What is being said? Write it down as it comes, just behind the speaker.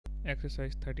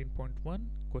Exercise 13.1,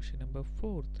 question number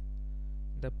 4.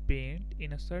 The paint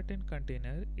in a certain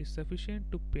container is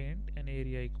sufficient to paint an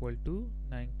area equal to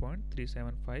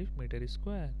 9.375 meter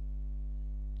square.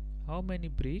 How many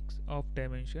bricks of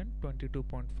dimension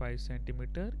 22.5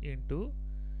 cm into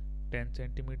 10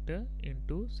 cm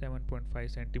into 7.5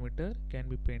 cm can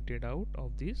be painted out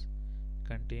of this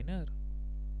container?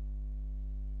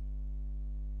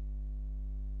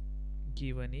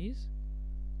 Given is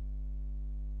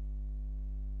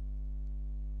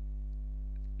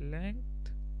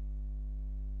length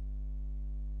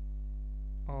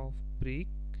of brick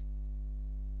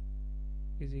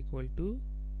is equal to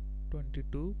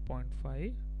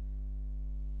 22.5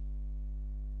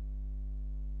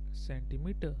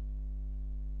 centimeter.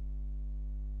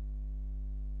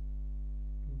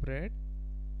 Breadth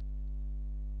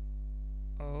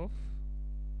of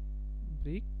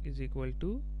brick is equal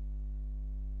to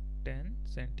 10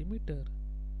 centimeter.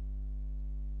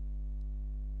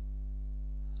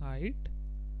 Height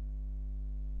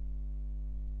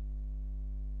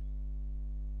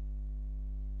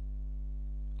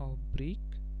of brick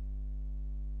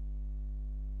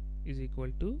is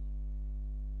equal to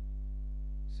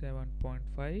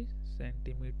 7.5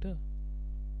 centimeter.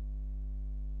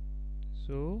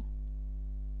 So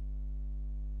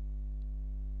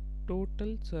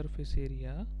total surface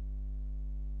area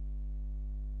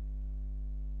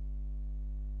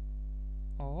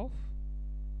of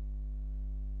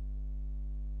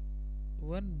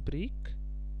one brick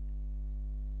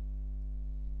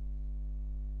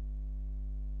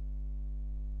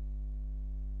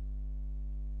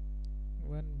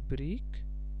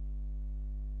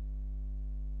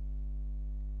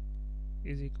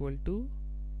is equal to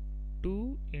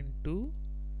 2 into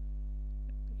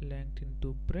length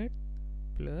into breadth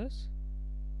plus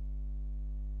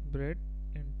breadth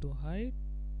into height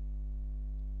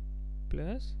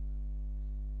plus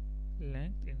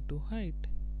length into height.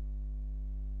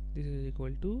 This is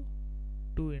equal to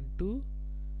 2 into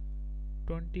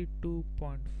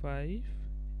 22.5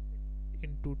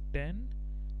 into 10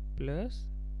 plus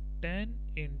 10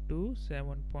 into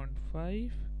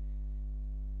 7.5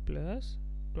 plus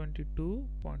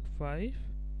 22.5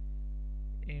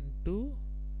 into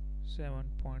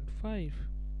 7.5.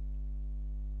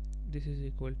 This is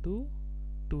equal to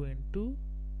 2 into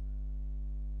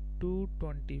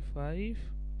 225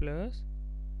 plus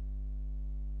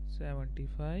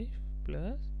 75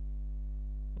 plus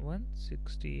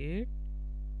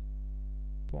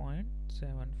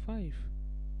 168.75,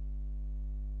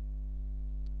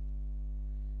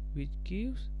 which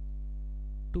gives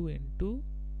 2 into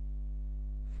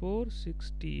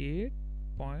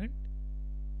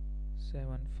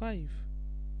 468.75,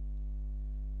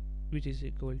 which is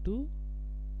equal to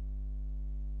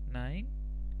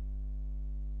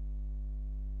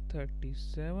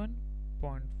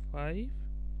 937.5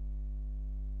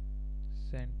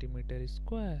 centimeter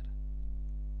square.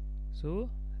 So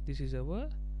this is our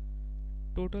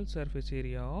total surface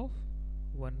area of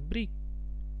one brick.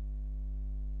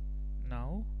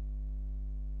 Now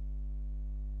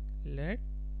let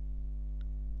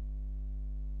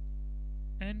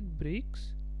n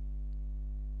bricks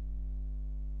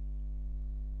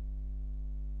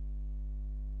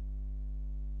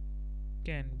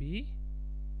can be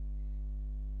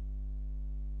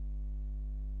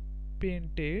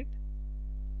painted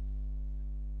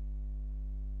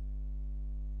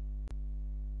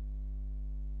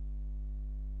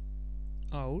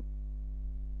out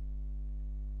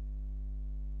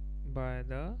by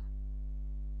the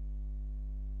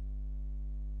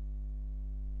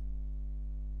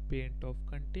paint of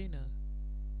container.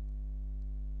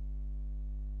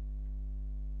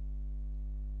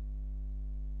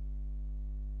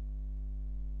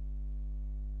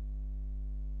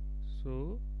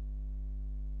 So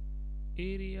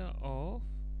area of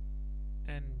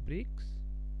n bricks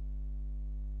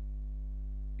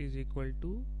is equal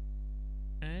to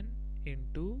n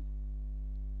into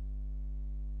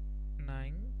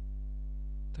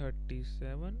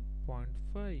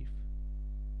 937.5,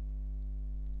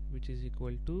 which is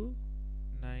equal to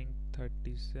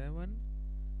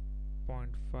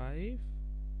 937.5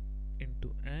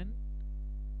 into n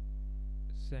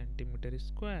centimeter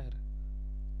square.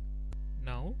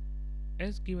 Now,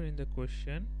 as given in the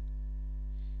question,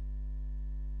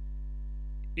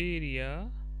 area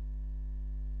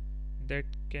that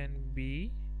can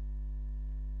be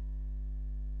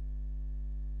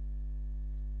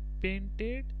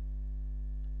painted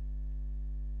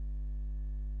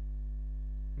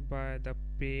by the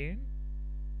paint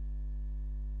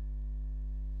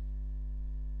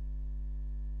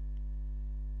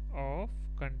of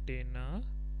container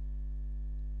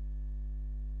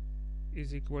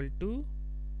is equal to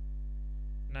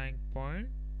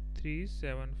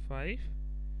 9.375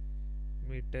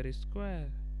 meter square,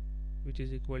 which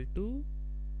is equal to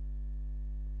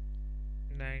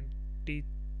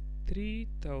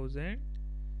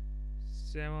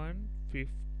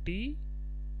 93,750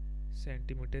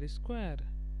 centimeter square.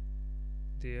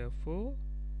 Therefore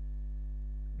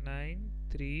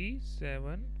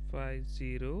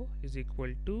 93750 is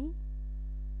equal to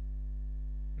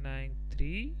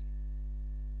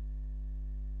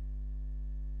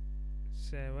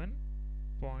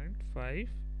 937.5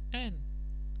 n.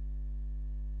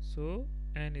 So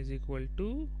n is equal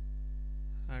to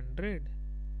 100.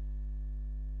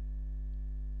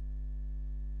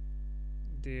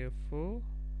 Therefore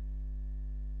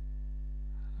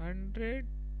 100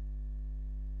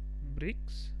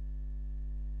 bricks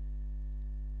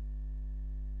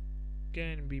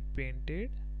can be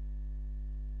painted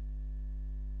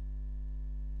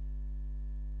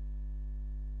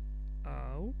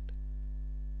out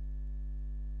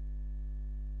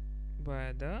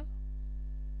by the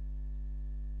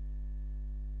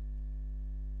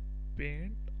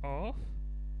paint of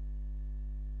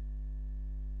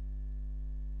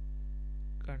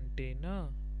container.